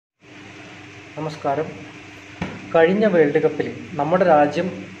നമസ്കാരം. കഴിഞ്ഞ വേൾഡ് കപ്പിൽ നമ്മുടെ രാജ്യം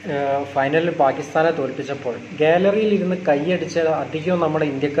ഫൈനലിൽ പാകിസ്ഥാനെ തോൽപ്പിച്ചപ്പോൾ ഗാലറിയിൽ ഇരുന്ന് കൈയടിച്ച അധികവും നമ്മുടെ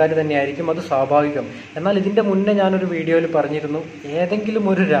ഇന്ത്യക്കാർ തന്നെയായിരിക്കും, അത് സ്വാഭാവികം. എന്നാൽ ഇതിൻ്റെ മുന്നേ ഞാനൊരു വീഡിയോയിൽ പറഞ്ഞിരുന്നു, ഏതെങ്കിലും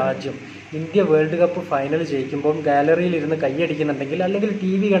ഒരു രാജ്യം ഇന്ത്യ വേൾഡ് കപ്പ് ഫൈനൽ ജയിക്കുമ്പോൾ ഗാലറിയിൽ ഇരുന്ന് കൈയടിക്കുന്നുണ്ടെങ്കിൽ, അല്ലെങ്കിൽ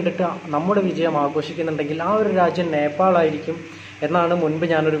TV കണ്ടിട്ട് നമ്മുടെ വിജയം ആഘോഷിക്കുന്നുണ്ടെങ്കിൽ ആ ഒരു രാജ്യം നേപ്പാളായിരിക്കും എന്നാണ് മുൻപ്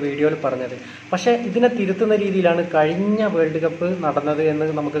ഞാനൊരു വീഡിയോയിൽ പറഞ്ഞത്. പക്ഷേ ഇതിനെ തിരുത്തുന്ന രീതിയിലാണ് കഴിഞ്ഞ വേൾഡ് കപ്പ് നടന്നത് എന്ന്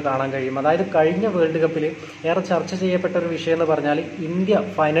നമുക്ക് കാണാൻ കഴിയും. അതായത് കഴിഞ്ഞ വേൾഡ് കപ്പിൽ ഏറെ ചർച്ച ചെയ്യപ്പെട്ട ഒരു വിഷയം എന്ന് പറഞ്ഞാൽ ഇന്ത്യ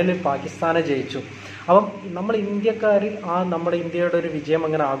ഫൈനലിൽ പാകിസ്ഥാനെ ജയിച്ചു. അപ്പം നമ്മൾ ഇന്ത്യക്കാർ നമ്മുടെ ഇന്ത്യയുടെ ഒരു വിജയം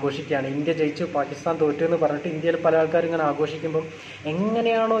അങ്ങനെ ആഘോഷിക്കുകയാണ്. ഇന്ത്യ ജയിച്ചു പാകിസ്ഥാൻ തോറ്റു എന്ന് പറഞ്ഞിട്ട് ഇന്ത്യയിൽ പല ആൾക്കാരും ഇങ്ങനെ ആഘോഷിക്കുമ്പം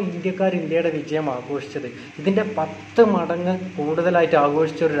എങ്ങനെയാണോ ഇന്ത്യക്കാർ ഇന്ത്യയുടെ വിജയം ആഘോഷിച്ചത് ഇതിൻ്റെ 10 മടങ്ങ് കൂടുതലായിട്ട്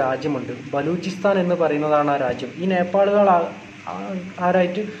ആഘോഷിച്ച ഒരു രാജ്യമുണ്ട്. ബലൂചിസ്ഥാൻ എന്ന് പറയുന്നതാണ് ആ രാജ്യം. ഈ നേപ്പാളുകൾ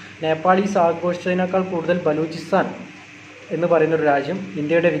ആരായിട്ട് നേപ്പാളീസ് ആഘോഷിച്ചതിനേക്കാൾ കൂടുതൽ ബലൂചിസ്ഥാൻ എന്ന് പറയുന്നൊരു രാജ്യം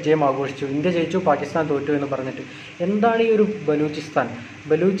ഇന്ത്യയുടെ വിജയം ആഘോഷിച്ചു. ഇന്ത്യ ജയിച്ചു പാകിസ്ഥാൻ തോറ്റു എന്ന് പറഞ്ഞിട്ട്. എന്താണ് ഈ ഒരു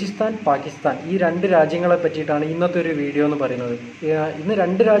ബലൂചിസ്ഥാൻ പാകിസ്ഥാൻ ഈ 2 രാജ്യങ്ങളെ പറ്റിയിട്ടാണ് ഇന്നത്തെ ഒരു വീഡിയോ എന്ന് പറയുന്നത്. ഇന്ന്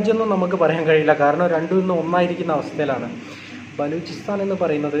 2 രാജ്യമൊന്നും നമുക്ക് പറയാൻ കഴിയില്ല, കാരണം രണ്ടും ഇന്ന് ഒന്നായിരിക്കുന്ന അവസ്ഥയിലാണ്. ബലൂചിസ്ഥാൻ എന്ന്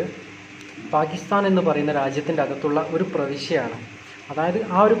പറയുന്നത് പാകിസ്ഥാൻ എന്ന് പറയുന്ന രാജ്യത്തിൻ്റെ അകത്തുള്ള ഒരു പ്രവിശ്യയാണ്. അതായത്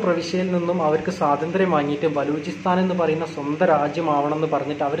ആ ഒരു പ്രവിശ്യയിൽ നിന്നും അവർക്ക് സ്വാതന്ത്ര്യം വാങ്ങിയിട്ട് ബലൂചിസ്ഥാൻ എന്ന് പറയുന്ന സ്വന്തം രാജ്യമാവണമെന്ന്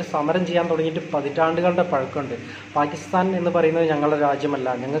പറഞ്ഞിട്ട് അവർ സമരം ചെയ്യാൻ തുടങ്ങിയിട്ട് പതിറ്റാണ്ടുകളുടെ പഴക്കമുണ്ട്. പാകിസ്ഥാൻ എന്ന് പറയുന്നത് ഞങ്ങളുടെ രാജ്യമല്ല,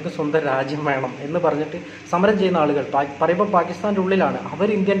 ഞങ്ങൾക്ക് സ്വന്തം രാജ്യം വേണം എന്ന് പറഞ്ഞിട്ട് സമരം ചെയ്യുന്ന ആളുകൾ പറയുമ്പോൾ പാകിസ്ഥാൻ്റെ ഉള്ളിലാണ്. അവർ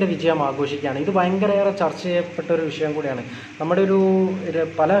ഇന്ത്യൻ്റെ വിജയം ആഘോഷിക്കുകയാണ്. ഇത് ഭയങ്കരയേറെ ചർച്ച ചെയ്യപ്പെട്ട ഒരു വിഷയം കൂടിയാണ്. നമ്മുടെ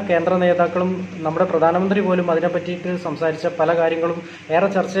പല കേന്ദ്ര നേതാക്കളും നമ്മുടെ പ്രധാനമന്ത്രി പോലും അതിനെ പറ്റിയിട്ട് സംസാരിച്ച പല കാര്യങ്ങളും ഏറെ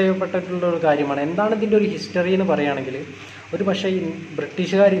ചർച്ച ചെയ്യപ്പെട്ടിട്ടുള്ള ഒരു കാര്യമാണ്. എന്താണ് ഇതിൻ്റെ ഒരു ഹിസ്റ്ററി എന്ന് പറയുകയാണെങ്കിൽ, ഒരു പക്ഷേ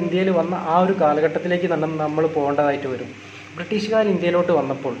ബ്രിട്ടീഷുകാർ ഇന്ത്യയിൽ വന്ന ആ ഒരു കാലഘട്ടത്തിലേക്ക് തന്നെ നമ്മൾ പോകേണ്ടതായിട്ട് വരും. ബ്രിട്ടീഷുകാർ ഇന്ത്യയിലോട്ട്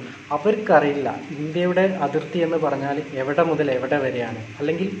വന്നപ്പോൾ അവർക്കറിയില്ല ഇന്ത്യയുടെ അതിർത്തി എന്ന് പറഞ്ഞാൽ എവിടെ മുതൽ എവിടെ വരെയാണ്,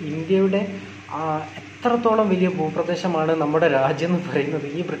 അല്ലെങ്കിൽ ഇന്ത്യയുടെ എത്രത്തോളം വലിയ ഭൂപ്രദേശമാണ് നമ്മുടെ രാജ്യം എന്ന് പറയുന്നത്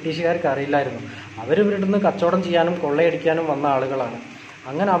ഈ ബ്രിട്ടീഷുകാർക്ക് അറിയില്ലായിരുന്നു. അവരിവിടുന്ന് കച്ചവടം ചെയ്യാനും കൊള്ളയടിക്കാനും വന്ന ആളുകളാണ്.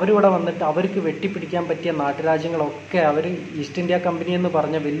 അങ്ങനെ അവരിവിടെ വന്നിട്ട് അവർക്ക് വെട്ടിപ്പിടിക്കാൻ പറ്റിയ നാട്ടുരാജ്യങ്ങളൊക്കെ അവർ ഈസ്റ്റ് ഇന്ത്യ കമ്പനി എന്ന്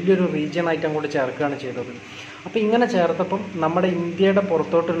പറഞ്ഞ വലിയൊരു റീജിയനായിട്ട് അങ്ങോട്ട് ചേർക്കുകയാണ് ചെയ്തത്. അപ്പോൾ ഇങ്ങനെ ചേർത്തപ്പം നമ്മുടെ ഇന്ത്യയുടെ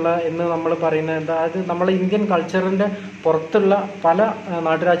പുറത്തോട്ടുള്ള എന്ന് നമ്മൾ പറയുന്നത്, അതായത് നമ്മളെ ഇന്ത്യൻ കൾച്ചറിൻ്റെ പുറത്തുള്ള പല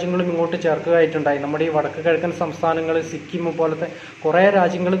നാട്ടുരാജ്യങ്ങളും ഇങ്ങോട്ട് ചേർക്കുകയായിട്ടുണ്ടായി. നമ്മുടെ ഈ വടക്ക് കിഴക്കൻ സംസ്ഥാനങ്ങൾ, സിക്കിം പോലത്തെ കുറേ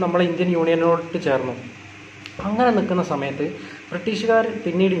രാജ്യങ്ങൾ നമ്മളെ ഇന്ത്യൻ യൂണിയനോട്ട് ചേർന്നു. അങ്ങനെ നിൽക്കുന്ന സമയത്ത് ബ്രിട്ടീഷുകാർ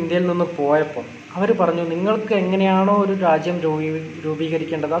പിന്നീട് ഇന്ത്യയിൽ നിന്ന് പോയപ്പോൾ അവർ പറഞ്ഞു, നിങ്ങൾക്ക് എങ്ങനെയാണോ ഒരു രാജ്യം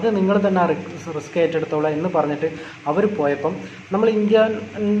രൂപീകരിക്കേണ്ടത് അത് നിങ്ങൾ തന്നെ റിസ്ക് ഏറ്റെടുത്തോളാം എന്ന് പറഞ്ഞിട്ട് അവർ പോയപ്പം നമ്മൾ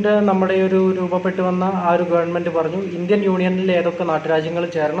ഇന്ത്യൻ്റെ നമ്മുടെ ഒരു രൂപപ്പെട്ടു വന്ന ആ ഒരു ഗവൺമെൻറ് പറഞ്ഞു, ഇന്ത്യൻ യൂണിയനിൽ ഏതൊക്കെ നാട്ടുരാജ്യങ്ങൾ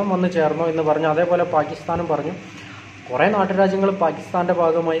ചേരണം വന്ന് ചേർന്നോ എന്ന് പറഞ്ഞു. അതേപോലെ പാകിസ്ഥാനും പറഞ്ഞു. കുറേ നാട്ടുരാജ്യങ്ങൾ പാകിസ്ഥാൻ്റെ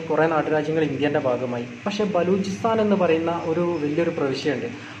ഭാഗമായി, കുറേ നാട്ടുരാജ്യങ്ങൾ ഇന്ത്യൻ്റെ ഭാഗമായി. പക്ഷേ ബലൂചിസ്ഥാൻ എന്ന് പറയുന്ന ഒരു വലിയൊരു പ്രവിശ്യയുണ്ട്.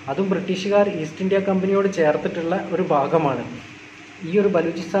 അതും ബ്രിട്ടീഷുകാർ ഈസ്റ്റ് ഇന്ത്യ കമ്പനിയോട് ചേർത്തിട്ടുള്ള ഒരു ഭാഗമാണ്. ഈ ഒരു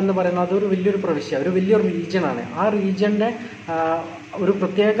ബലൂചിസ്ഥാൻ എന്ന് പറയുന്നത് അതൊരു വലിയൊരു പ്രവിശ്യ, ഒരു വലിയൊരു റീജിയനാണ്. ആ റീജിയൻ്റെ ഒരു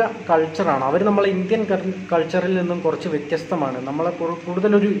പ്രത്യേക കൾച്ചറാണ്. അവർ നമ്മളെ ഇന്ത്യൻ കൾച്ചറിൽ നിന്നും കുറച്ച് വ്യത്യസ്തമാണ്. നമ്മളെ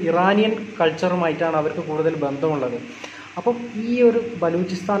കൂടുതലൊരു ഇറാനിയൻ കൾച്ചറുമായിട്ടാണ് അവർക്ക് കൂടുതൽ ബന്ധമുള്ളത്. അപ്പം ഈ ഒരു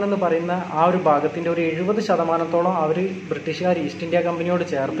ബലൂചിസ്ഥാൻ എന്ന് പറയുന്ന ആ ഒരു ഭാഗത്തിൻ്റെ ഒരു 70% അവർ ബ്രിട്ടീഷുകാർ ഈസ്റ്റ് ഇന്ത്യ കമ്പനിയോട്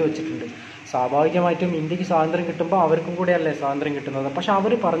ചേർത്ത് വെച്ചിട്ടുണ്ട്. സ്വാഭാവികമായിട്ടും ഇന്ത്യക്ക് സ്വാതന്ത്ര്യം കിട്ടുമ്പോൾ അവർക്കും കൂടെയല്ലേ സ്വാതന്ത്ര്യം കിട്ടുന്നത്. പക്ഷെ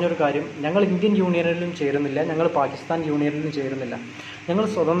അവർ പറഞ്ഞൊരു കാര്യം, ഞങ്ങൾ ഇന്ത്യൻ യൂണിയനിലും ചേരുന്നില്ല, ഞങ്ങൾ പാകിസ്ഥാൻ യൂണിയനിലും ചേരുന്നില്ല, ഞങ്ങൾ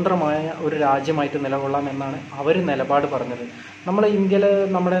സ്വതന്ത്രമായ ഒരു രാജ്യമായിട്ട് നിലകൊള്ളാം എന്നാണ് അവർ നിലപാട് പറഞ്ഞത്. നമ്മൾ ഇന്ത്യയിൽ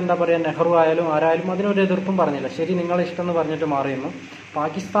നമ്മുടെ എന്താ പറയുക, നെഹ്റു ആയാലും ആരായാലും അതിനൊരു എതിർപ്പും പറഞ്ഞില്ല. ശരി, നിങ്ങളെ ഇഷ്ടം എന്ന് പറഞ്ഞിട്ട് മാറിയിരുന്നു.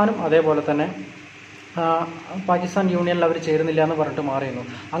 പാകിസ്ഥാനും അതേപോലെ തന്നെ പാകിസ്ഥാൻ യൂണിയനിൽ അവർ ചേരുന്നില്ല എന്ന് പറഞ്ഞിട്ട് മാറിയിരുന്നു.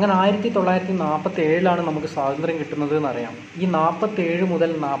 അങ്ങനെ 1947 നമുക്ക് സ്വാതന്ത്ര്യം കിട്ടുന്നത് എന്നറിയാം. ഈ 47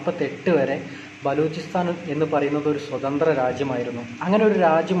 മുതൽ 48 വരെ ബലൂചിസ്ഥാൻ എന്ന് പറയുന്നത് ഒരു സ്വതന്ത്ര രാജ്യമായിരുന്നു. അങ്ങനെ ഒരു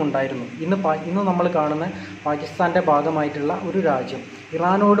രാജ്യമുണ്ടായിരുന്നു. ഇന്ന് നമ്മൾ കാണുന്ന പാകിസ്ഥാൻ്റെ ഭാഗമായിട്ടുള്ള ഒരു രാജ്യം,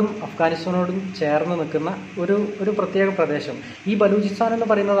 ഇറാനോടും അഫ്ഗാനിസ്ഥാനോടും ചേർന്ന് നിൽക്കുന്ന ഒരു പ്രത്യേക പ്രദേശം. ഈ ബലൂചിസ്ഥാൻ എന്ന്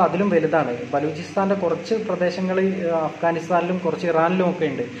പറയുന്നത് അതിലും വലുതാണ്. ബലൂചിസ്ഥാൻ്റെ കുറച്ച് പ്രദേശങ്ങൾ അഫ്ഗാനിസ്ഥാനിലും കുറച്ച് ഇറാനിലും ഒക്കെ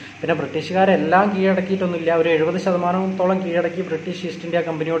ഉണ്ട്. പിന്നെ ബ്രിട്ടീഷുകാരെല്ലാം കീഴടക്കിയിട്ടൊന്നുമില്ല. ഒരു 70% കീഴടക്കി ബ്രിട്ടീഷ് ഈസ്റ്റ് ഇന്ത്യ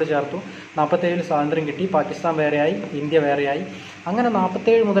കമ്പനിയോട് ചേർത്തു. 47 സ്വാതന്ത്ര്യം കിട്ടി. പാകിസ്ഥാൻ വേറെയായി, ഇന്ത്യ വേറെയായി. അങ്ങനെ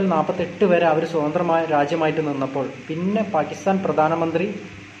 47 മുതൽ 48 വരെ അവർ സ്വതന്ത്രമായ രാജ്യമായിട്ട് നിന്നപ്പോൾ പിന്നെ പാകിസ്ഥാൻ പ്രധാനമന്ത്രി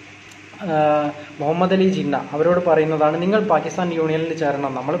മുഹമ്മദ് അലി ജിന്ന അവരോട് പറയുന്നതാണ്, നിങ്ങൾ പാകിസ്ഥാൻ യൂണിയനിൽ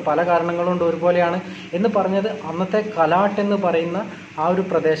ചേരണം, നമ്മൾ പല കാരണങ്ങൾ കൊണ്ട് ഒരുപോലെയാണ് എന്ന് പറഞ്ഞത്. അന്നത്തെ കലാട്ട് എന്ന് പറയുന്ന ആ ഒരു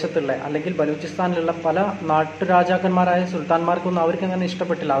പ്രദേശത്തുള്ള, അല്ലെങ്കിൽ ബലൂചിസ്ഥാനിലുള്ള പല നാട്ടുരാജാക്കന്മാരായ സുൽത്താൻമാർക്കൊന്നും അവർക്ക് അങ്ങനെ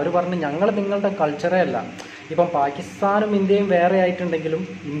ഇഷ്ടപ്പെട്ടില്ല. അവർ പറഞ്ഞു, ഞങ്ങൾ നിങ്ങളുടെ കൾച്ചറേ അല്ല. ഇപ്പം പാകിസ്ഥാനും ഇന്ത്യയും വേറെ ആയിട്ടുണ്ടെങ്കിലും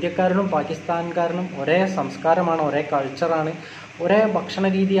ഇന്ത്യക്കാരനും പാകിസ്ഥാൻകാരനും ഒരേ സംസ്കാരമാണ്, ഒരേ കൾച്ചറാണ്, ഒരേ ഭക്ഷണ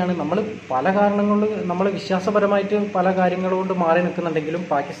രീതിയാണ്. നമ്മൾ പല കാരണങ്ങൾ നമ്മൾ വിശ്വാസപരമായിട്ട് പല കാര്യങ്ങൾ കൊണ്ട് മാറി നിൽക്കുന്നുണ്ടെങ്കിലും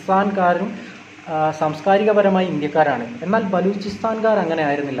പാകിസ്ഥാൻകാരും സാംസ്കാരികപരമായി ഇന്ത്യക്കാരാണ്. എന്നാൽ ബലൂചിസ്ഥാൻകാർ അങ്ങനെ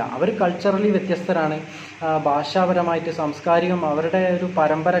ആയിരുന്നില്ല. അവർ കൾച്ചറലി വ്യത്യസ്തരാണ്. ഭാഷാപരമായിട്ട് സാംസ്കാരികം അവരുടെ ഒരു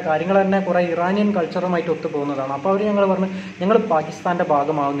പരമ്പര കാര്യങ്ങൾ തന്നെ കുറേ ഇറാനിയൻ കൾച്ചറുമായിട്ട് ഒത്തുപോകുന്നതാണ്. അപ്പോൾ അവർ ഞങ്ങൾ പറഞ്ഞു ഞങ്ങൾ പാകിസ്ഥാൻ്റെ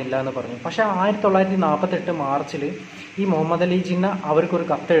ഭാഗമാവുന്നില്ല എന്ന് പറഞ്ഞു. പക്ഷേ 1948 മാർച്ചിൽ ഈ മുഹമ്മദ് അലി ജിന്ന അവർക്കൊരു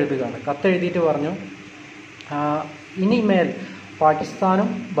കത്തെഴുതുകയാണ്. കത്തെഴുതിയിട്ട് പറഞ്ഞു ഇനിമേൽ പാകിസ്ഥാനും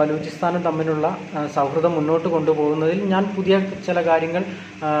ബലൂചിസ്ഥാനും തമ്മിലുള്ള സൗഹൃദം മുന്നോട്ട് കൊണ്ടുപോകുന്നതിൽ ഞാൻ പുതിയ ചില കാര്യങ്ങൾ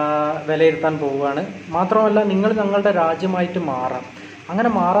വിലയിരുത്താൻ പോവുകയാണ്. മാത്രമല്ല നിങ്ങൾ ഞങ്ങളുടെ രാജ്യമായിട്ട് മാറാം. അങ്ങനെ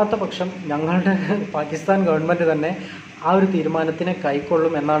മാറാത്ത പക്ഷം ഞങ്ങളുടെ പാകിസ്ഥാൻ ഗവൺമെൻറ് തന്നെ ആ ഒരു തീരുമാനത്തിനെ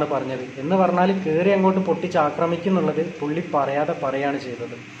കൈക്കൊള്ളും എന്നാണ് പറഞ്ഞത്. എന്ന് പറഞ്ഞാൽ കയറി അങ്ങോട്ട് പൊട്ടിച്ച് ആക്രമിക്കുന്നുള്ളത് പുള്ളി പറയാതെ പറയുകയാണ്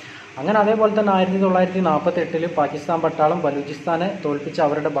ചെയ്തത്. അങ്ങനെ അതേപോലെ തന്നെ 1948 പാകിസ്ഥാൻ പട്ടാളം ബലൂചിസ്ഥാനെ തോൽപ്പിച്ച്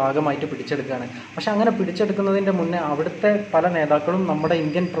അവരുടെ ഭാഗമായിട്ട് പിടിച്ചെടുക്കുകയാണ്. പക്ഷെ അങ്ങനെ പിടിച്ചെടുക്കുന്നതിൻ്റെ മുന്നേ അവിടുത്തെ പല നേതാക്കളും നമ്മുടെ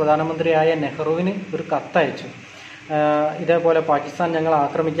ഇന്ത്യൻ പ്രധാനമന്ത്രിയായ നെഹ്റുവിന് ഒരു കത്തയച്ചു. ഇതേപോലെ പാകിസ്ഥാൻ ഞങ്ങൾ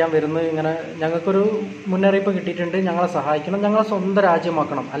ആക്രമിക്കാൻ വരുന്നു, ഇങ്ങനെ ഞങ്ങൾക്കൊരു മുന്നറിയിപ്പ് കിട്ടിയിട്ടുണ്ട്, ഞങ്ങളെ സഹായിക്കണം, ഞങ്ങളെ സ്വന്തം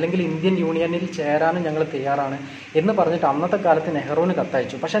രാജ്യമാക്കണം, അല്ലെങ്കിൽ ഇന്ത്യൻ യൂണിയനിൽ ചേരാനും ഞങ്ങൾ തയ്യാറാണ് എന്ന് പറഞ്ഞിട്ട് അന്നത്തെ കാലത്ത് നെഹ്റുവിന്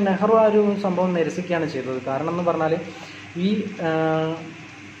കത്തയച്ചു. പക്ഷെ നെഹ്റു ആ ഒരു സംഭവം നിരസിക്കുകയാണ് ചെയ്തത്. കാരണം എന്ന് പറഞ്ഞാൽ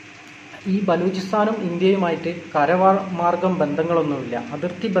ഈ ബലൂചിസ്ഥാനും ഇന്ത്യയുമായിട്ട് കരമാർഗം ബന്ധങ്ങളൊന്നുമില്ല,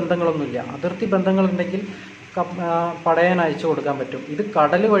 അതിർത്തി ബന്ധങ്ങളൊന്നുമില്ല. അതിർത്തി ബന്ധങ്ങളുണ്ടെങ്കിൽ പടയാൻ അയച്ചു കൊടുക്കാൻ പറ്റും. ഇത്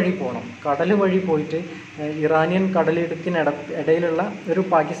കടൽ വഴി പോകണം. കടൽ വഴി പോയിട്ട് ഇറാനിയൻ കടലിടുക്കിനിടയിലുള്ള ഒരു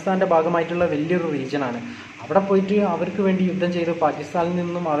പാകിസ്ഥാൻ്റെ ഭാഗമായിട്ടുള്ള വലിയൊരു റീജിയനാണ്. അവിടെ പോയിട്ട് അവർക്ക് വേണ്ടി യുദ്ധം ചെയ്ത് പാകിസ്ഥാനിൽ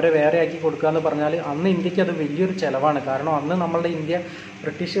നിന്നും അവരെ വേറെ ആക്കി കൊടുക്കുക എന്ന് പറഞ്ഞാൽ അന്ന് ഇന്ത്യക്ക് അത് വലിയൊരു ചിലവാണ്. കാരണം അന്ന് നമ്മളുടെ ഇന്ത്യ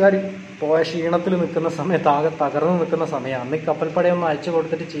ബ്രിട്ടീഷുകാർ പോയ ക്ഷീണത്തിൽ നിൽക്കുന്ന സമയത്ത് ആകെ തകർന്നു നിൽക്കുന്ന സമയമാണ്. അന്ന് കപ്പൽപ്പടയൊന്നും അയച്ചു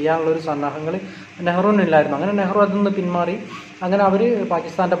കൊടുത്തിട്ട് ചെയ്യാനുള്ളൊരു സന്നാഹങ്ങൾ നെഹ്റുവിനില്ലായിരുന്നു. അങ്ങനെ നെഹ്റു അതിൽ നിന്ന് പിന്മാറി. അങ്ങനെ അവർ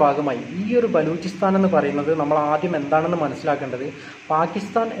പാകിസ്ഥാൻ്റെ ഭാഗമായി. ഈ ഒരു ബലൂചിസ്ഥാൻ എന്ന് പറയുന്നത് നമ്മൾ ആദ്യം എന്താണെന്ന് മനസ്സിലാക്കേണ്ടത്,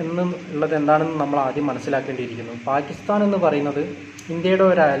 പാകിസ്ഥാൻ എന്നുള്ളത് എന്താണെന്ന് നമ്മൾ ആദ്യം മനസ്സിലാക്കേണ്ടിയിരിക്കുന്നു. പാകിസ്ഥാൻ എന്ന് പറയുന്നത് ഇന്ത്യയുടെ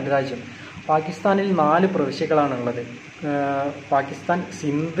ഒരു അയൽരാജ്യം. പാകിസ്ഥാനിൽ 4 പ്രവിശ്യകളാണുള്ളത്. Pakistan,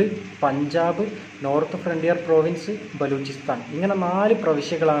 Sindh, Punjab, north frontier province, Balochistan. ഇങ്ങനെ 4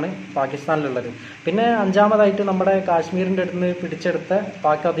 പ്രവിശ്യകളാണ് പാകിസ്ഥാനിലുള്ളത്. പിന്നെ 5ാമതായിട്ട് നമ്മുടെ കാശ്മീരിൻ്റെ അടുത്ത് നിന്ന് പിടിച്ചെടുത്ത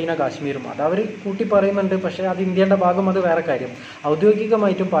പാക് അധീന കാശ്മീരും അത് അവർ കൂട്ടി പറയുന്നുണ്ട്. പക്ഷേ അത് ഇന്ത്യയുടെ ഭാഗം, അത് വേറെ കാര്യം.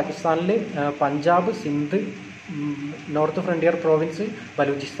 ഔദ്യോഗികമായിട്ടും പാകിസ്ഥാനിൽ Punjab, Sindh, north frontier province,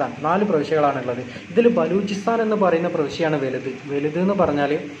 Balochistan 4 പ്രവിശ്യകളാണുള്ളത്. ഇതിൽ ബലൂചിസ്ഥാൻ എന്ന് പറയുന്ന പ്രവിശ്യയാണ് വലുത് എന്ന്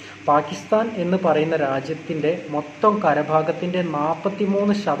പറഞ്ഞാൽ പാകിസ്ഥാൻ എന്ന് പറയുന്ന രാജ്യത്തിൻ്റെ മൊത്തം കരഭാഗത്തിൻ്റെ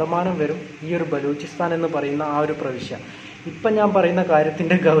 43% വരും ഈ ഒരു ബലൂചിസ്ഥാൻ എന്ന് പറയുന്ന ആ ഒരു പ്രവിശ്യ. ഇപ്പം ഞാൻ പറയുന്ന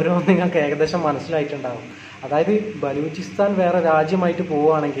കാര്യത്തിൻ്റെ ഗൗരവം നിങ്ങൾക്ക് ഏകദേശം മനസ്സിലായിട്ടുണ്ടാകും. അതായത് ബലൂചിസ്ഥാൻ വേറെ രാജ്യമായിട്ട്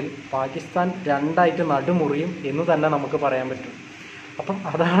പോവുകയാണെങ്കിൽ പാകിസ്ഥാൻ 2ആയിട്ട് നടുമുറിയും എന്ന് തന്നെ നമുക്ക് പറയാൻ പറ്റും. അപ്പം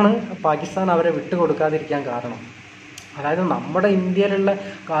അതാണ് പാകിസ്ഥാൻ അവരെ വിട്ടുകൊടുക്കാതിരിക്കാൻ കാരണം. അതായത് നമ്മുടെ ഇന്ത്യയിലുള്ള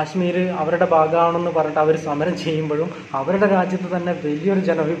കാശ്മീർ അവരുടെ ഭാഗമാണെന്ന് പറഞ്ഞിട്ട് അവർ സമരം ചെയ്യുമ്പോഴും അവരുടെ രാജ്യത്ത് തന്നെ വലിയൊരു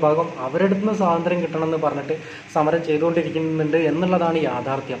ജനവിഭാഗം അവരുടെ നിന്ന് സ്വാതന്ത്ര്യം കിട്ടണമെന്ന് പറഞ്ഞിട്ട് സമരം ചെയ്തുകൊണ്ടിരിക്കുന്നുണ്ട് എന്നുള്ളതാണ്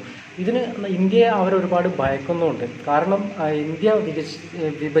യാഥാർത്ഥ്യം. ഇതിന് ഇന്ത്യയെ അവരൊരുപാട് ഭയക്കുന്നുമുണ്ട്. കാരണം ഇന്ത്യ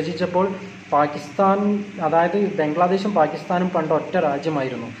വിഭജിച്ചപ്പോൾ പാകിസ്ഥാൻ, അതായത് ബംഗ്ലാദേശും പാകിസ്ഥാനും പണ്ട് ഒറ്റ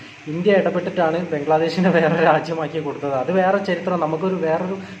രാജ്യമായിരുന്നു. ഇന്ത്യ ഇടപെട്ടിട്ടാണ് ബംഗ്ലാദേശിനെ വേറെ രാജ്യമാക്കി കൊടുത്തത്. അത് വേറെ ചരിത്രം,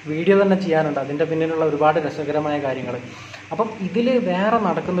 വേറൊരു വീഡിയോ തന്നെ ചെയ്യാനുണ്ട് അതിൻ്റെ പിന്നിലുള്ള ഒരുപാട് രസകരമായ കാര്യങ്ങൾ. അപ്പം ഇതിൽ വേറെ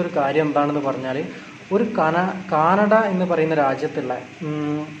നടക്കുന്നൊരു കാര്യം എന്താണെന്ന് പറഞ്ഞാൽ, ഒരു കാനഡ എന്ന് പറയുന്ന രാജ്യത്തുള്ള,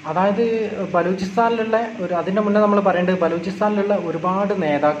 അതായത് ബലൂചിസ്ഥാനിലുള്ള അതിൻ്റെ മുന്നേ നമ്മൾ പറയേണ്ടത് ബലൂചിസ്ഥാനിലുള്ള ഒരുപാട്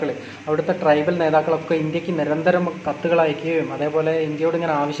നേതാക്കൾ, അവിടുത്തെ ട്രൈബൽ നേതാക്കളൊക്കെ ഇന്ത്യക്ക് നിരന്തരം കത്തുകൾ അയക്കുകയും അതേപോലെ ഇന്ത്യയോട്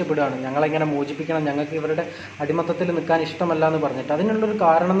ഇങ്ങനെ ആവശ്യപ്പെടുകയാണ്, ഞങ്ങളെങ്ങനെ മോചിപ്പിക്കണം, ഞങ്ങൾക്ക് ഇവരുടെ അടിമത്തത്തിൽ നിൽക്കാൻ ഇഷ്ടമല്ല എന്ന് പറഞ്ഞിട്ട്. അതിനുള്ളൊരു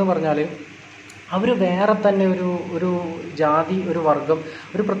കാരണം എന്ന് പറഞ്ഞാൽ അവർ വേറെ തന്നെ ഒരു ജാതി, ഒരു വർഗം,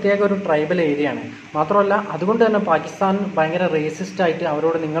 ഒരു പ്രത്യേക ഒരു ട്രൈബൽ ഏരിയയാണ്. മാത്രമല്ല അതുകൊണ്ട് തന്നെ പാകിസ്ഥാൻ ഭയങ്കര റേസിസ്റ്റായിട്ട്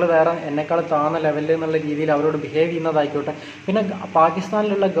അവരോട് നിങ്ങൾ വേറെ എന്നെക്കാൾ താഴ്ന്ന ലെവലിൽ എന്നുള്ള രീതിയിൽ അവരോട് ബിഹേവ് ചെയ്യുന്നതായിക്കോട്ടെ. പിന്നെ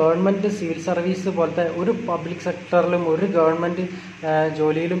പാകിസ്ഥാനിലുള്ള ഗവൺമെൻറ് സിവിൽ സർവീസ് പോലത്തെ ഒരു പബ്ലിക് സെക്ടറിലും ഒരു ഗവൺമെൻറ്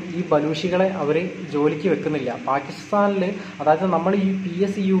ജോലിയിലും ഈ ബലൂഷികളെ അവർ ജോലിക്ക് വെക്കുന്നില്ല. പാകിസ്ഥാനിൽ, അതായത് നമ്മൾ ഈ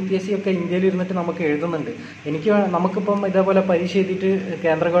PSC UPSC ഒക്കെ ഇന്ത്യയിൽ ഇരുന്നിട്ട് നമുക്ക് എഴുതുന്നുണ്ട്. നമുക്കിപ്പം ഇതേപോലെ പരീക്ഷ എഴുതിയിട്ട്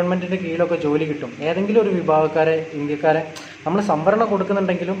കേന്ദ്ര ഗവൺമെൻറ്റിൻ്റെ കീഴിലൊക്കെ ജോലി കിട്ടും. ഏതെങ്കിലും ഒരു വിഭാഗക്കാരെ, ഇന്ത്യക്കാരെ നമ്മൾ സംവരണം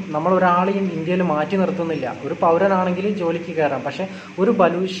കൊടുക്കുന്നുണ്ടെങ്കിലും നമ്മൾ ഒരാളെയും ഇന്ത്യയിൽ മാറ്റി നിർത്തുന്നില്ല. ഒരു പൗരനാണെങ്കിൽ ജോലിക്ക് കയറാം. പക്ഷേ ഒരു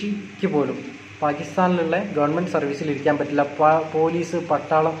ബലൂഷിക്ക് പോലും പാകിസ്ഥാനിലുള്ള ഗവൺമെൻറ് സർവീസിൽ ഇരിക്കാൻ പറ്റില്ല. പോലീസ്,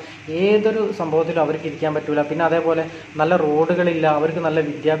 പട്ടാളം, ഏതൊരു സംഭവത്തിലും അവർക്ക് ഇരിക്കാൻ പറ്റില്ല. പിന്നെ അതേപോലെ നല്ല റോഡുകളില്ല, അവർക്ക് നല്ല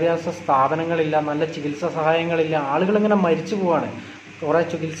വിദ്യാഭ്യാസ സ്ഥാപനങ്ങളില്ല, നല്ല ചികിത്സാ സഹായങ്ങളില്ല. ആളുകളിങ്ങനെ മരിച്ചു പോവാണ്. കുറേ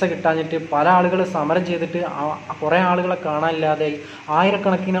ചികിത്സ കിട്ടാഞ്ഞിട്ട് പല ആളുകൾ സമരം ചെയ്തിട്ട് കുറേ ആളുകളെ കാണാനില്ലാതെ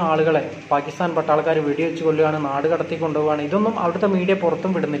ആയിരക്കണക്കിന് ആളുകളെ പാകിസ്ഥാൻ പട്ടാളക്കാർ വെടിവെച്ച് കൊല്ലുകയാണ്, നാട് കടത്തി കൊണ്ടുപോവുകയാണ്. ഇതൊന്നും അവിടുത്തെ മീഡിയ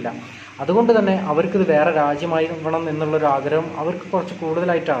പുറത്തും വിടുന്നില്ല. അതുകൊണ്ട് തന്നെ അവർക്കിത് വേറെ രാജ്യമായിരിക്കണം എന്നുള്ളൊരു ആഗ്രഹം അവർക്ക് കുറച്ച്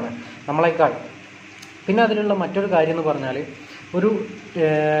കൂടുതലായിട്ടാണ് നമ്മളെക്കാൾ. പിന്നെ അതിലുള്ള മറ്റൊരു കാര്യം എന്ന് പറഞ്ഞാൽ, ഒരു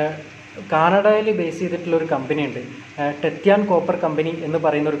കാനഡയിൽ ബേസ് ചെയ്തിട്ടുള്ള ഒരു കമ്പനി ഉണ്ട്, ടെത്യാൻ കോപ്പർ കമ്പനി എന്ന്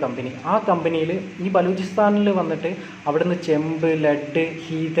പറയുന്ന ഒരു കമ്പനി. ആ കമ്പനിയിൽ ഈ ബലൂചിസ്ഥാനിൽ വന്നിട്ട് അവിടുന്ന് ചെമ്പ്, ലെഡ്,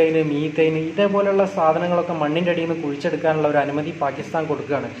 ഹീതൈന്, മീതൈന് ഇതേപോലെയുള്ള സാധനങ്ങളൊക്കെ മണ്ണിൻ്റെ അടിയിൽ നിന്ന് കുഴിച്ചെടുക്കാനുള്ള ഒരു അനുമതി പാകിസ്ഥാൻ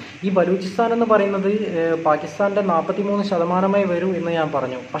കൊടുക്കുകയാണ്. ഈ ബലൂചിസ്ഥാൻ എന്ന് പറയുന്നത് പാകിസ്ഥാൻ്റെ 43% വരൂ എന്ന് ഞാൻ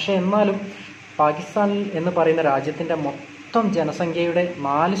പറഞ്ഞു. പക്ഷേ എന്നാലും പാകിസ്ഥാൻ എന്ന് പറയുന്ന രാജ്യത്തിൻ്റെ മൊത്തം ജനസംഖ്യയുടെ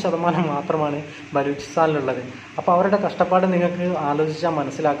 4% മാത്രമാണ് ബലൂചിസ്ഥാനിലുള്ളത്. അപ്പോൾ അവരുടെ കഷ്ടപ്പാട് നിങ്ങൾക്ക് ആലോചിച്ചാൽ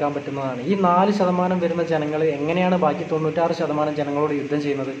മനസ്സിലാക്കാൻ പറ്റുന്നതാണ്. ഈ 4% വരുന്ന ജനങ്ങൾ എങ്ങനെയാണ് ബാക്കി 96% ജനങ്ങളോട് യുദ്ധം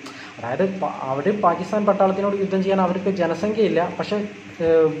ചെയ്യുന്നത്? അതായത് അവർ പാകിസ്ഥാൻ പട്ടാളത്തിനോട് യുദ്ധം ചെയ്യാൻ അവർക്ക് ജനസംഖ്യയില്ല, പക്ഷേ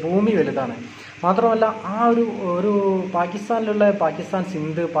ഭൂമി വലുതാണ്. മാത്രമല്ല ആ ഒരു പാകിസ്ഥാനിലുള്ള പാകിസ്ഥാൻ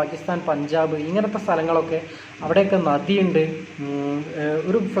സിന്ധ്, പാകിസ്ഥാൻ പഞ്ചാബ് ഇങ്ങനത്തെ സ്ഥലങ്ങളൊക്കെ അവിടെയൊക്കെ നദിയുണ്ട്,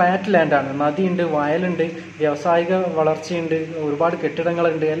 ഒരു ഫ്ലാറ്റ് ലാൻഡാണ്, നദിയുണ്ട്, വയലുണ്ട്, വ്യാവസായിക വളർച്ചയുണ്ട്, ഒരുപാട്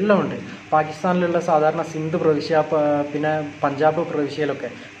കെട്ടിടങ്ങളുണ്ട്, എല്ലാം ഉണ്ട്. പാകിസ്ഥാനിലുള്ള സാധാരണ സിന്ധ് പ്രവിശ്യ, പിന്നെ പഞ്ചാബ് പ്രവിശ്യയിലൊക്കെ,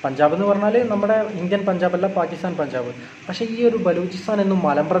 പഞ്ചാബ് എന്ന് പറഞ്ഞാൽ നമ്മുടെ ഇന്ത്യൻ പഞ്ചാബല്ല, പാകിസ്ഥാൻ പഞ്ചാബ്. പക്ഷേ ഈ ഒരു ബലൂചിസ്ഥാൻ എന്നും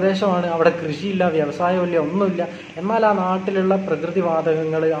മലമ്പ്രദേശമാണ്, അവിടെ കൃഷിയില്ല, വ്യവസായമില്ല, ഒന്നുമില്ല. എന്നാൽ ആ നാട്ടിലുള്ള പ്രകൃതി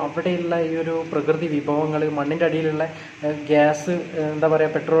വാതകങ്ങൾ, അവിടെയുള്ള ഈ ഒരു പ്രകൃതി വിഭവങ്ങൾ, മണ്ണിൻ്റെ അടിയിലുള്ള ഗ്യാസ്, എന്താ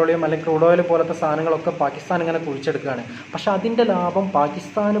പറയുക, പെട്രോളിയം അല്ലെങ്കിൽ ക്രൂഡ് ഓയിൽ പോലത്തെ സാധനങ്ങളൊക്കെ പാകിസ്ഥാൻ ഇങ്ങനെ കുഴിച്ചെടുക്കുകയാണ്. പക്ഷെ അതിൻ്റെ ലാഭം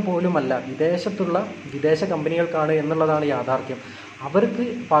പാകിസ്ഥാന് പോലുമല്ല, വിദേശ കമ്പനികൾക്കാണ് എന്നുള്ളതാണ് യാഥാർത്ഥ്യം. അവർക്ക്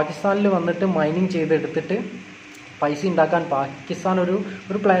പാകിസ്ഥാനിൽ വന്നിട്ട് മൈനിങ് ചെയ്തെടുത്തിട്ട് പൈസ ഉണ്ടാക്കാൻ പാകിസ്ഥാൻ ഒരു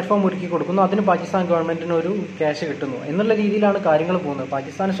പ്ലാറ്റ്ഫോം ഒരുക്കി കൊടുക്കുന്നു. അതിന് പാകിസ്ഥാൻ ഗവൺമെൻറ്റിന് ഒരു ക്യാഷ് കിട്ടുന്നു എന്നുള്ള രീതിയിലാണ് കാര്യങ്ങൾ പോകുന്നത്.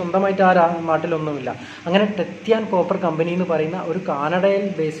 പാകിസ്ഥാന് സ്വന്തമായിട്ട് ആ നാട്ടിലൊന്നുമില്ല. അങ്ങനെ ടെത്യാൻ കോപ്പർ കമ്പനി എന്ന് പറയുന്ന ഒരു കാനഡയിൽ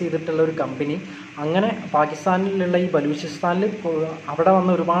ബേസ് ചെയ്തിട്ടുള്ള ഒരു കമ്പനി അങ്ങനെ പാകിസ്ഥാനിലുള്ള ഈ ബലൂചിസ്ഥാനിൽ അവിടെ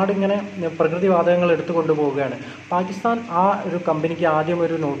വന്ന് ഒരുപാട് ഇങ്ങനെ പ്രകൃതി വാതകങ്ങൾ എടുത്തു കൊണ്ടുപോവുകയാണ്. പാകിസ്ഥാൻ ആ ഒരു കമ്പനിക്ക് ആദ്യം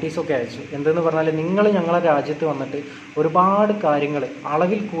ഒരു നോട്ടീസൊക്കെ അയച്ചു. എന്തെന്ന് പറഞ്ഞാൽ, നിങ്ങൾ ഞങ്ങളുടെ രാജ്യത്ത് വന്നിട്ട് ഒരുപാട് കാര്യങ്ങൾ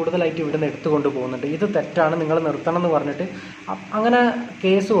അളവിൽ കൂടുതലായിട്ട് ഇവിടുന്ന് എടുത്തുകൊണ്ട് പോകുന്നുണ്ട്, ഇത് തെറ്റാണ്, നിങ്ങൾ നിർത്തണം എന്ന് പറഞ്ഞിട്ട് അങ്ങനെ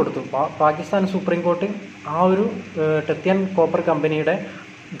കേസ് കൊടുത്തു. പാകിസ്ഥാൻ സുപ്രീം കോർട്ട് ആ ഒരു ടെത്യാൻ കോപ്പർ കമ്പനിയുടെ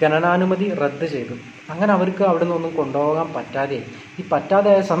ഖനനാനുമതി റദ്ദ് ചെയ്തു. അങ്ങനെ അവർക്ക് അവിടെ നിന്നൊന്നും കൊണ്ടുപോകാൻ പറ്റാതെയായി. ഈ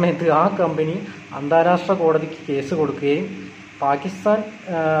പറ്റാതെയായ സമയത്ത് ആ കമ്പനി അന്താരാഷ്ട്ര കോടതിക്ക് കേസ് കൊടുക്കുകയും പാകിസ്ഥാൻ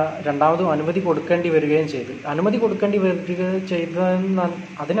രണ്ടാമതും അനുമതി കൊടുക്കേണ്ടി വരികയും ചെയ്തു. അനുമതി കൊടുക്കേണ്ടി വരിക ചെയ്തതെന്ന്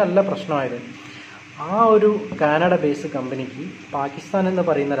അതിനല്ല പ്രശ്നമായത്. ആ ഒരു കാനഡ ബേസ് കമ്പനിക്ക് പാകിസ്ഥാൻ എന്ന്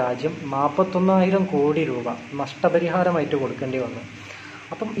പറയുന്ന രാജ്യം 41,000 കോടി രൂപ നഷ്ടപരിഹാരമായിട്ട് കൊടുക്കേണ്ടി വന്നു.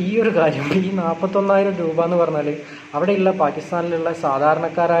 അപ്പം ഈ ഒരു കാര്യം, ഈ 41,000 രൂപ എന്ന് പറഞ്ഞാൽ അവിടെയുള്ള പാകിസ്ഥാനിലുള്ള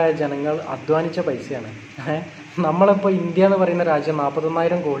സാധാരണക്കാരായ ജനങ്ങൾ അധ്വാനിച്ച പൈസയാണ്. നമ്മളിപ്പോൾ ഇന്ത്യ എന്ന് പറയുന്ന രാജ്യം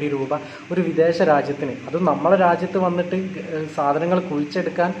 41,000 കോടി രൂപ ഒരു വിദേശ രാജ്യത്തിന്, അതും നമ്മളെ രാജ്യത്ത് വന്നിട്ട് സാധനങ്ങൾ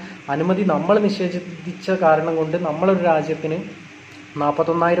കുഴിച്ചെടുക്കാൻ അനുമതി നമ്മൾ നിഷേധിച്ച കാരണം കൊണ്ട് നമ്മളൊരു രാജ്യത്തിന്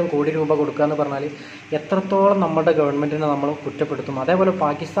 41,000 കോടി രൂപ കൊടുക്കുക എന്ന് പറഞ്ഞാൽ എത്രത്തോളം നമ്മുടെ ഗവൺമെൻറ്റിനെ നമ്മൾ കുറ്റപ്പെടുത്തും. അതേപോലെ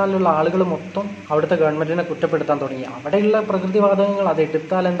പാകിസ്ഥാനിലുള്ള ആളുകൾ മൊത്തം അവിടുത്തെ ഗവൺമെൻറ്റിനെ കുറ്റപ്പെടുത്താൻ തുടങ്ങി. അവിടെയുള്ള പ്രകൃതിവാതകങ്ങൾ അത്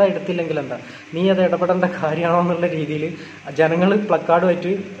എടുത്താൽ എന്താ, എടുത്തില്ലെങ്കിൽ എന്താ, നീ അത് ഇടപെടേണ്ട കാര്യമാണോ എന്നുള്ള രീതിയിൽ ജനങ്ങൾ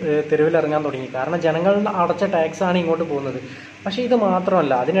പ്ലക്കാർഡുമായിട്ട് തെരുവിലിറങ്ങാൻ തുടങ്ങി. കാരണം ജനങ്ങൾ അടച്ച ടാക്സാണ് ഇങ്ങോട്ട് പോകുന്നത്. പക്ഷേ ഇത്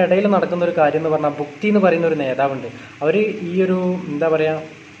മാത്രമല്ല, അതിനിടയിൽ നടക്കുന്ന ഒരു കാര്യം എന്ന് പറഞ്ഞാൽ, ബുക്തി എന്ന് പറയുന്ന ഒരു നേതാവുണ്ട്. അവർ ഈ ഒരു എന്താ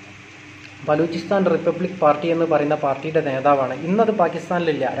പറയുക, ബലൂചിസ്ഥാൻ റിപ്പബ്ലിക് പാർട്ടി എന്ന് പറയുന്ന പാർട്ടിയുടെ നേതാവാണ്. ഇന്നത്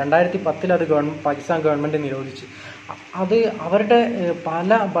പാകിസ്ഥാനിലില്ല. 2010 അത് പാകിസ്ഥാൻ ഗവൺമെൻറ് നിരോധിച്ചു. അത് അവരുടെ പല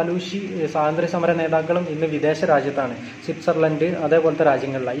ബലൂച്ചി സ്വാതന്ത്ര്യ സമര നേതാക്കളും ഇന്ന് വിദേശ രാജ്യത്താണ്, സ്വിറ്റ്സർലൻഡ് അതേപോലത്തെ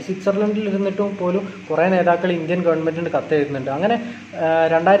രാജ്യങ്ങളിലാണ്. ഈ സ്വിറ്റ്സർലൻഡിൽ ഇരുന്നിട്ടും പോലും കുറേ നേതാക്കൾ ഇന്ത്യൻ ഗവൺമെൻറ്റിന് കത്തെഴുതുന്നുണ്ട്. അങ്ങനെ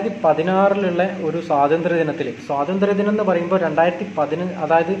 2016 ഒരു സ്വാതന്ത്ര്യദിനം എന്ന് പറയുമ്പോൾ 2015,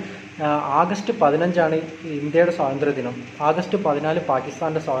 അതായത് ആഗസ്റ്റ് 15 ഇന്ത്യയുടെ സ്വാതന്ത്ര്യദിനം, ആഗസ്റ്റ് 14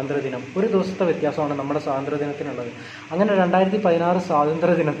 പാകിസ്ഥാൻ്റെ സ്വാതന്ത്ര്യദിനം. ഒരു ദിവസത്തെ വ്യത്യാസമാണ് നമ്മുടെ സ്വാതന്ത്ര്യദിനത്തിനുള്ളത്. അങ്ങനെ 2016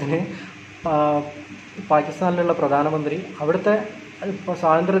 സ്വാതന്ത്ര്യദിനത്തിന് പാകിസ്ഥാനിലുള്ള പ്രധാനമന്ത്രി അവിടുത്തെ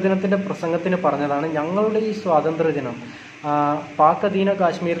സ്വാതന്ത്ര്യദിനത്തിൻ്റെ പ്രസംഗത്തിന് പറഞ്ഞതാണ്, ഞങ്ങളുടെ ഈ സ്വാതന്ത്ര്യദിനം പാക് അധീന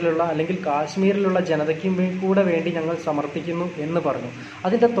കാശ്മീരിലുള്ള അല്ലെങ്കിൽ കാശ്മീരിലുള്ള ജനതയ്ക്കും കൂടെ വേണ്ടി ഞങ്ങൾ സമർപ്പിക്കുന്നു എന്ന് പറഞ്ഞു.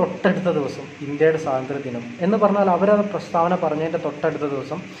 അതിൻ്റെ തൊട്ടടുത്ത ദിവസം ഇന്ത്യയുടെ സ്വാതന്ത്ര്യദിനം എന്ന് പറഞ്ഞാൽ അവരത് പ്രസ്താവന പറഞ്ഞതിൻ്റെ തൊട്ടടുത്ത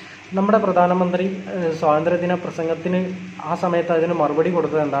ദിവസം നമ്മുടെ പ്രധാനമന്ത്രി സ്വാതന്ത്ര്യദിന പ്രസംഗത്തിന് ആ സമയത്ത് അതിന് മറുപടി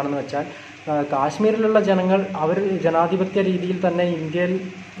കൊടുത്തത് എന്താണെന്ന് വെച്ചാൽ, കാശ്മീരിലുള്ള ജനങ്ങൾ അവർ ജനാധിപത്യ രീതിയിൽ തന്നെ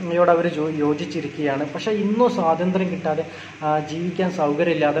ഇന്ത്യയോട് അവർ യോജിച്ചിരിക്കുകയാണ്. പക്ഷേ ഇന്നും സ്വാതന്ത്ര്യം കിട്ടാതെ ജീവിക്കാൻ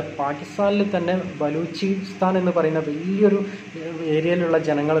സൗകര്യമില്ലാതെ പാകിസ്ഥാനിൽ തന്നെ ബലൂചിസ്ഥാൻ എന്ന് പറയുന്ന വലിയൊരു ഏരിയയിലുള്ള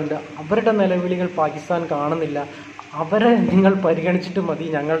ജനങ്ങളുണ്ട്. അവരുടെ നിലവിളികൾ പാകിസ്ഥാൻ കാണുന്നില്ല. അവരെ നിങ്ങൾ പരിഗണിച്ചിട്ട് മതി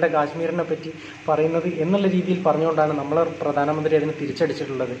ഞങ്ങളുടെ കാശ്മീരിനെ പറ്റി പറയുന്നത് എന്നുള്ള രീതിയിൽ പറഞ്ഞുകൊണ്ടാണ് നമ്മളെ പ്രധാനമന്ത്രി അതിന്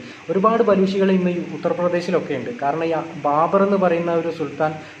തിരിച്ചടിച്ചിട്ടുള്ളത്. ഒരുപാട് ബലൂച്ചികൾ ഇന്ന് ഉത്തർപ്രദേശിലൊക്കെ ഉണ്ട്. കാരണം ഈ ബാബർ എന്ന് പറയുന്ന ഒരു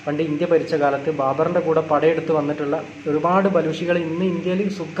സുൽത്താൻ പണ്ട് ഇന്ത്യ ഭരിച്ച കാലത്ത് ബാബറിൻ്റെ കൂടെ പടയെടുത്ത് വന്നിട്ടുള്ള ഒരുപാട് ബലൂച്ചികൾ ഇന്ന് ഇന്ത്യയിൽ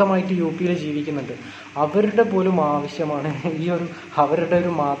സുഖമായിട്ട് UP-യിൽ ജീവിക്കുന്നുണ്ട്. അവരുടെ പോലും ആവശ്യമാണ് അവരുടെ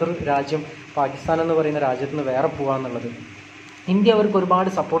ഒരു മാതൃ രാജ്യം പാകിസ്ഥാൻ എന്ന് പറയുന്ന രാജ്യത്ത് നിന്ന് വേറെ പോകാന്നുള്ളത്. ഇന്ത്യ അവർക്ക് ഒരുപാട്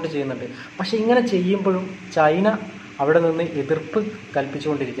സപ്പോർട്ട് ചെയ്യുന്നുണ്ട്. പക്ഷേ ഇങ്ങനെ ചെയ്യുമ്പോഴും ചൈന അവിടെ നിന്ന് എതിർപ്പ്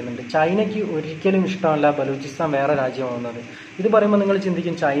കൽപ്പിച്ചുകൊണ്ടിരിക്കുന്നുണ്ട്. ചൈനയ്ക്ക് ഒരിക്കലും ഇഷ്ടമല്ല ബലൂചിസ്ഥാൻ വേറെ രാജ്യമാവുന്നത്. ഇത് പറയുമ്പോൾ നിങ്ങൾ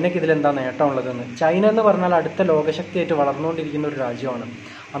ചിന്തിക്കും ചൈനയ്ക്ക് ഇതിലെന്താ നേട്ടമുള്ളതെന്ന്. ചൈന എന്ന് പറഞ്ഞാൽ അടുത്ത ലോകശക്തിയായിട്ട് വളർന്നുകൊണ്ടിരിക്കുന്ന ഒരു രാജ്യമാണ്.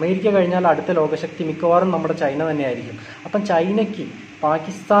 അമേരിക്ക കഴിഞ്ഞാൽ അടുത്ത ലോകശക്തി മിക്കവാറും നമ്മുടെ ചൈന തന്നെയായിരിക്കും. അപ്പം ചൈനയ്ക്ക്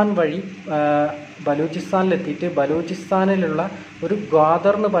പാകിസ്ഥാൻ വഴി ബലൂചിസ്ഥാനിലെത്തിയിട്ട് ബലൂചിസ്ഥാനിലുള്ള ഒരു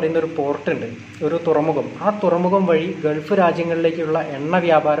ഗ്വാദർ എന്ന് പറയുന്ന ഒരു പോർട്ടുണ്ട്, ഒരു തുറമുഖം. ആ തുറമുഖം വഴി ഗൾഫ് രാജ്യങ്ങളിലേക്കുള്ള എണ്ണ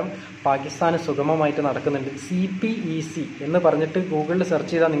വ്യാപാരം പാകിസ്ഥാന് സുഗമമായിട്ട് നടക്കുന്നുണ്ട്. CPEC എന്ന് പറഞ്ഞിട്ട് ഗൂഗിളിൽ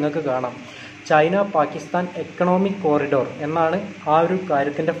സെർച്ച് ചെയ്താൽ നിങ്ങൾക്ക് കാണാം. ചൈന പാകിസ്ഥാൻ എക്കണോമിക് കോറിഡോർ എന്നാണ് ആ ഒരു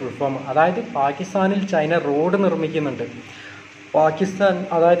കാര്യത്തിൻ്റെ ഫുൾ ഫോം. അതായത് പാകിസ്ഥാനിൽ ചൈന റോഡ് നിർമ്മിക്കുന്നുണ്ട്. പാകിസ്ഥാൻ,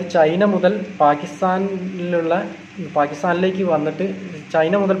 അതായത് ചൈന മുതൽ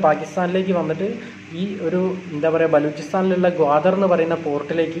പാകിസ്ഥാനിലേക്ക് വന്നിട്ട് ഈ ഒരു എന്താ പറയുക ബലൂചിസ്ഥാനിലുള്ള ഗ്വാദർ എന്ന് പറയുന്ന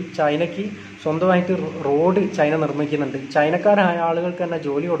പോർട്ടിലേക്ക് ചൈനയ്ക്ക് സ്വന്തമായിട്ട് റോഡ് ചൈന നിർമ്മിക്കുന്നുണ്ട്. ചൈനക്കാരായ ആളുകൾക്ക് തന്നെ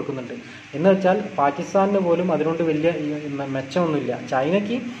ജോലി കൊടുക്കുന്നുണ്ട്. എന്ന് വെച്ചാൽ പാകിസ്ഥാനിന് പോലും അതിനോട് വലിയ മെച്ചമൊന്നുമില്ല.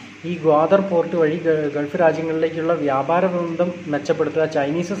 ചൈനയ്ക്ക് ഈ ഗ്വാദർ പോർട്ട് വഴി ഗൾഫ് രാജ്യങ്ങളിലേക്കുള്ള വ്യാപാര ബന്ധം മെച്ചപ്പെടുത്തുക,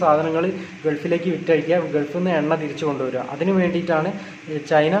 ചൈനീസ് സാധനങ്ങൾ ഗൾഫിലേക്ക് വിറ്റഴിക്കുക, ഗൾഫിൽ നിന്ന് എണ്ണ തിരിച്ചു കൊണ്ടുവരിക. അതിനു വേണ്ടിയിട്ടാണ്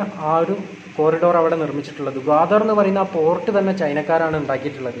ചൈന ആ ഒരു കോറിഡോർ അവിടെ നിർമ്മിച്ചിട്ടുള്ളത്. ഗ്വാദർ എന്ന് പറയുന്ന ആ പോർട്ട് തന്നെ ചൈനക്കാരാണ്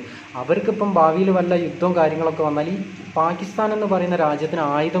ഉണ്ടാക്കിയിട്ടുള്ളത്. അവർക്കിപ്പം ഭാവിയിൽ വല്ല യുദ്ധവും കാര്യങ്ങളൊക്കെ വന്നാൽ ഈ പാകിസ്ഥാൻ എന്ന് പറയുന്ന രാജ്യത്തിന്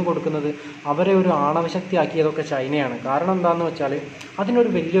ആയുധം കൊടുക്കുന്നത്, അവരെ ഒരു ആണവശക്തി ആക്കിയതൊക്കെ ചൈനയാണ്. കാരണം എന്താണെന്ന് വെച്ചാൽ അതിനൊരു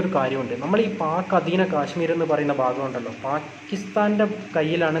വലിയൊരു കാര്യമുണ്ട്. നമ്മൾ ഈ പാക് അധീന കാശ്മീർ എന്ന് പറയുന്ന ഭാഗമുണ്ടല്ലോ, പാകിസ്ഥാൻ്റെ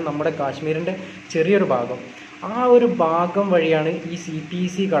കയ്യിലാണ് നമ്മുടെ കാശ്മീരിൻ്റെ ചെറിയൊരു ഭാഗം. ആ ഒരു ഭാഗം വഴിയാണ് ഈ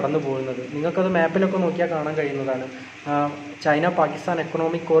CPEC കടന്നു പോകുന്നത്. നിങ്ങൾക്കത് മാപ്പിലൊക്കെ നോക്കിയാൽ കാണാൻ കഴിയുന്നതാണ്. ചൈന പാകിസ്ഥാൻ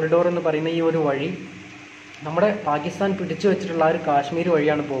എക്കണോമിക് കോറിഡോർ എന്ന് പറയുന്ന ഈ ഒരു വഴി നമ്മുടെ പാകിസ്ഥാൻ പിടിച്ചു വെച്ചിട്ടുള്ള ആ ഒരു കാശ്മീർ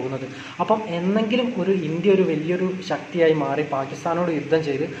വഴിയാണ് പോകുന്നത്. അപ്പം എന്നെങ്കിലും ഇന്ത്യ ഒരു വലിയൊരു ശക്തിയായി മാറി പാകിസ്ഥാനോട് യുദ്ധം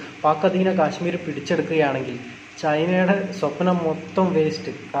ചെയ്ത് പാക് അധീന കാശ്മീർ പിടിച്ചെടുക്കുകയാണെങ്കിൽ ചൈനയുടെ സ്വപ്നം മൊത്തം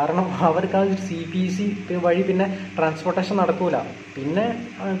വേസ്റ്റ്. കാരണം അവർക്ക് ആ CPEC വഴി പിന്നെ ട്രാൻസ്പോർട്ടേഷൻ നടക്കൂല. പിന്നെ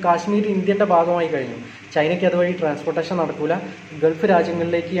കാശ്മീർ ഇന്ത്യൻ്റെ ഭാഗമായി കഴിഞ്ഞു. ചൈനയ്ക്ക് അതുവഴി ട്രാൻസ്പോർട്ടേഷൻ നടക്കൂല. ഗൾഫ്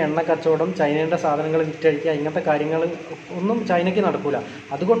രാജ്യങ്ങളിലേക്ക് എണ്ണ കച്ചവടം, ചൈനയുടെ സാധനങ്ങൾ വിറ്റഴിക്കുക, ഇങ്ങനത്തെ കാര്യങ്ങൾ ഒന്നും ചൈനയ്ക്ക് നടക്കൂല.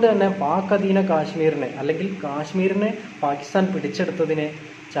 അതുകൊണ്ട് തന്നെ പാക് അധീന കാശ്മീരിനെ അല്ലെങ്കിൽ കാശ്മീരിനെ പാകിസ്ഥാൻ പിടിച്ചെടുത്തതിനെ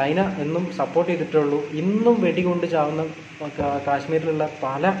ചൈന എന്നും സപ്പോർട്ട് ചെയ്തിട്ടുള്ളൂ. ഇന്നും വെടികൊണ്ട് ചാവുന്ന കാശ്മീരിലുള്ള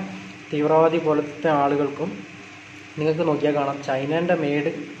പല തീവ്രവാദി പോലത്തെ ആളുകൾക്കും നിങ്ങൾക്ക് നോക്കിയാൽ കാണാം ചൈനേൻ്റെ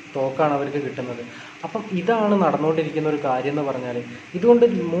മേഡ് തോക്കാണ് അവർക്ക് കിട്ടുന്നത്. അപ്പം ഇതാണ് നടന്നുകൊണ്ടിരിക്കുന്ന ഒരു കാര്യം എന്ന് പറഞ്ഞാൽ. ഇതുകൊണ്ട്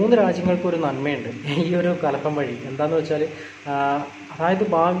 3 രാജ്യങ്ങൾക്കും ഒരു നന്മയുണ്ട് ഈ ഒരു കലഹം വഴി. എന്താണെന്ന് വെച്ചാൽ അതായത്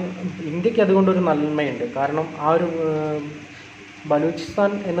ഇന്ത്യക്ക് അതുകൊണ്ടൊരു നന്മയുണ്ട്. കാരണം ആ ഒരു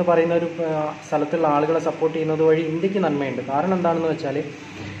ബലൂചിസ്ഥാൻ എന്ന് പറയുന്ന ഒരു സ്ഥലത്തുള്ള ആളുകളെ സപ്പോർട്ട് ചെയ്യുന്നത് വഴി ഇന്ത്യക്ക് നന്മയുണ്ട്. കാരണം എന്താണെന്ന് വെച്ചാൽ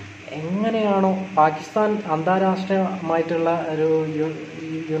എങ്ങനെയാണോ പാകിസ്ഥാൻ അന്താരാഷ്ട്രീയമായിട്ടുള്ള ഒരു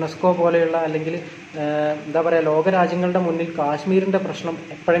യുനെസ്കോ പോലെയുള്ള അല്ലെങ്കിൽ എന്താ പറയുക ലോകരാജ്യങ്ങളുടെ മുന്നിൽ കാശ്മീരിൻ്റെ പ്രശ്നം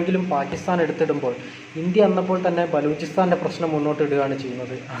എപ്പോഴെങ്കിലും പാകിസ്ഥാൻ എടുത്തിടുമ്പോൾ ഇന്ത്യ അന്നപ്പോൾ തന്നെ ബലൂചിസ്ഥാൻ്റെ പ്രശ്നം മുന്നോട്ട് ഇടുകയാണ്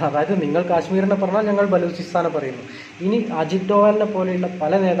ചെയ്യുന്നത്. അതായത് നിങ്ങൾ കാശ്മീരിനെ പറഞ്ഞാൽ ഞങ്ങൾ ബലൂചിസ്ഥാനെ പറയുന്നു. ഇനി അജിത് ഡോവലിനെ പോലെയുള്ള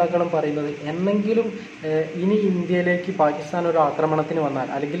പല നേതാക്കളും പറയുന്നത് എന്നെങ്കിലും ഇനി ഇന്ത്യയിലേക്ക് പാകിസ്ഥാൻ ഒരു ആക്രമണത്തിന് വന്നാൽ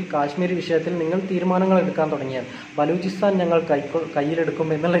അല്ലെങ്കിൽ കാശ്മീർ വിഷയത്തിൽ നിങ്ങൾ തീരുമാനങ്ങൾ എടുക്കാൻ തുടങ്ങിയാൽ ബലൂചിസ്ഥാൻ ഞങ്ങൾ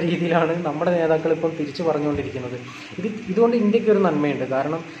കയ്യിലെടുക്കും എന്നുള്ള രീതിയിലാണ് നമ്മുടെ നേതാക്കൾ ഇപ്പോൾ തിരിച്ചു പറഞ്ഞുകൊണ്ടിരിക്കുന്നത്. ഇതുകൊണ്ട് ഇന്ത്യക്ക് ഒരു നന്മയുണ്ട്.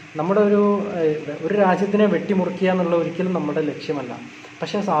 കാരണം നമ്മുടെ ഒരു രാജ്യത്തിനെ വെട്ടിമുറിക്കുക എന്നുള്ള ഒരിക്കലും നമ്മുടെ ലക്ഷ്യമല്ല.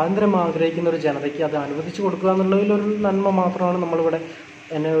 പക്ഷേ സ്വാതന്ത്ര്യം ആഗ്രഹിക്കുന്ന ഒരു ജനതയ്ക്ക് അത് അനുവദിച്ചു കൊടുക്കുക എന്നുള്ളതിലൊരു നന്മ മാത്രമാണ് നമ്മളിവിടെ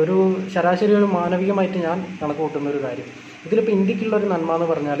ഒരു ശരാശരി ഒരു മാനവികമായിട്ട് ഞാൻ കണക്ക് കൂട്ടുന്ന ഒരു കാര്യം. ഇതിലിപ്പോൾ ഇന്ത്യക്കുള്ളൊരു നന്മ എന്ന്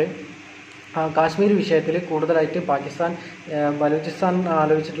പറഞ്ഞാൽ കാശ്മീർ വിഷയത്തിൽ കൂടുതലായിട്ട് ബലൂചിസ്ഥാൻ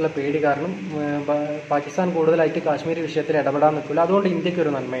ആലോചിച്ചിട്ടുള്ള പേടി കാരണം പാകിസ്ഥാൻ കൂടുതലായിട്ട് കാശ്മീർ വിഷയത്തിൽ ഇടപെടാൻ നിൽക്കില്ല. അതുകൊണ്ട്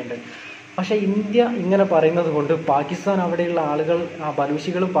ഇന്ത്യക്കൊരു നന്മയുണ്ട്. പക്ഷേ ഇന്ത്യ ഇങ്ങനെ പറയുന്നത് കൊണ്ട് പാകിസ്ഥാൻ അവിടെയുള്ള ആളുകൾ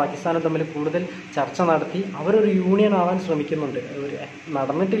ബലൂച്ചികളും പാകിസ്ഥാനും തമ്മിൽ കൂടുതൽ ചർച്ച നടത്തി അവരൊരു യൂണിയൻ ആവാൻ ശ്രമിക്കുന്നുണ്ട്.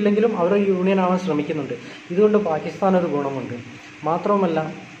 നടന്നിട്ടില്ലെങ്കിലും അവരൊരു യൂണിയൻ ആവാൻ ശ്രമിക്കുന്നുണ്ട്. ഇതുകൊണ്ട് പാകിസ്ഥാൻ ഒരു ഗുണമുണ്ട്. മാത്രവുമല്ല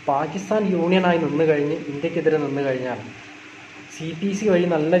പാകിസ്ഥാൻ യൂണിയനായി നിന്ന് കഴിഞ്ഞ് ഇന്ത്യക്കെതിരെ നിന്ന് കഴിഞ്ഞാൽ CPEC വഴി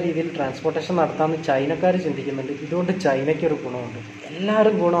നല്ല രീതിയിൽ ട്രാൻസ്പോർട്ടേഷൻ നടത്താമെന്ന് ചൈനക്കാർ ചിന്തിക്കുന്നുണ്ട്. ഇതുകൊണ്ട് ചൈനയ്ക്കൊരു ഗുണമുണ്ട്.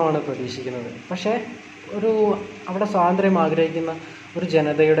 എല്ലാവരും ഗുണമാണ് പ്രതീക്ഷിക്കുന്നത്. പക്ഷേ അവിടെ സ്വാതന്ത്ര്യം ആഗ്രഹിക്കുന്ന ഒരു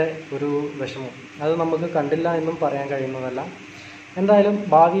ജനതയുടെ ഒരു വിഷമം അത് നമുക്ക് കണ്ടില്ല എന്നും പറയാൻ കഴിയുന്നതല്ല. എന്തായാലും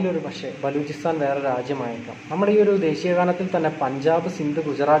ഭാവിയിൽ പക്ഷേ ബലൂചിസ്ഥാൻ വേറെ രാജ്യമായേക്കാം. നമ്മുടെ ഈ ഒരു ദേശീയഗാനത്തിൽ തന്നെ പഞ്ചാബ്, സിന്ധ്,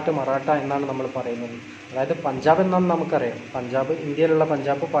 ഗുജറാത്ത്, മറാഠ എന്നാണ് നമ്മൾ പറയുന്നത്. അതായത് പഞ്ചാബ് എന്നാണ് നമുക്കറിയാം. പഞ്ചാബ് ഇന്ത്യയിലുള്ള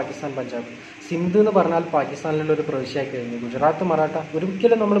പഞ്ചാബ്, പാകിസ്ഥാൻ പഞ്ചാബ്. സിന്ധ് എന്ന് പറഞ്ഞാൽ പാകിസ്ഥാനിലുള്ള ഒരു പ്രവിശ്യയായി കഴിഞ്ഞു. ഗുജറാത്ത്, മറാഠ.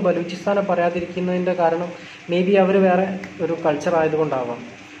 ഒരിക്കലും നമ്മൾ ബലൂചിസ്ഥാനെ പറയാതിരിക്കുന്നതിൻ്റെ കാരണം അവർ വേറെ ഒരു കൾച്ചർ ആയതുകൊണ്ടാവാം.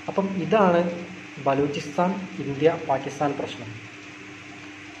 അപ്പം ഇതാണ് ബലൂചിസ്ഥാൻ, ഇന്ത്യ, പാകിസ്ഥാൻ പ്രശ്നം.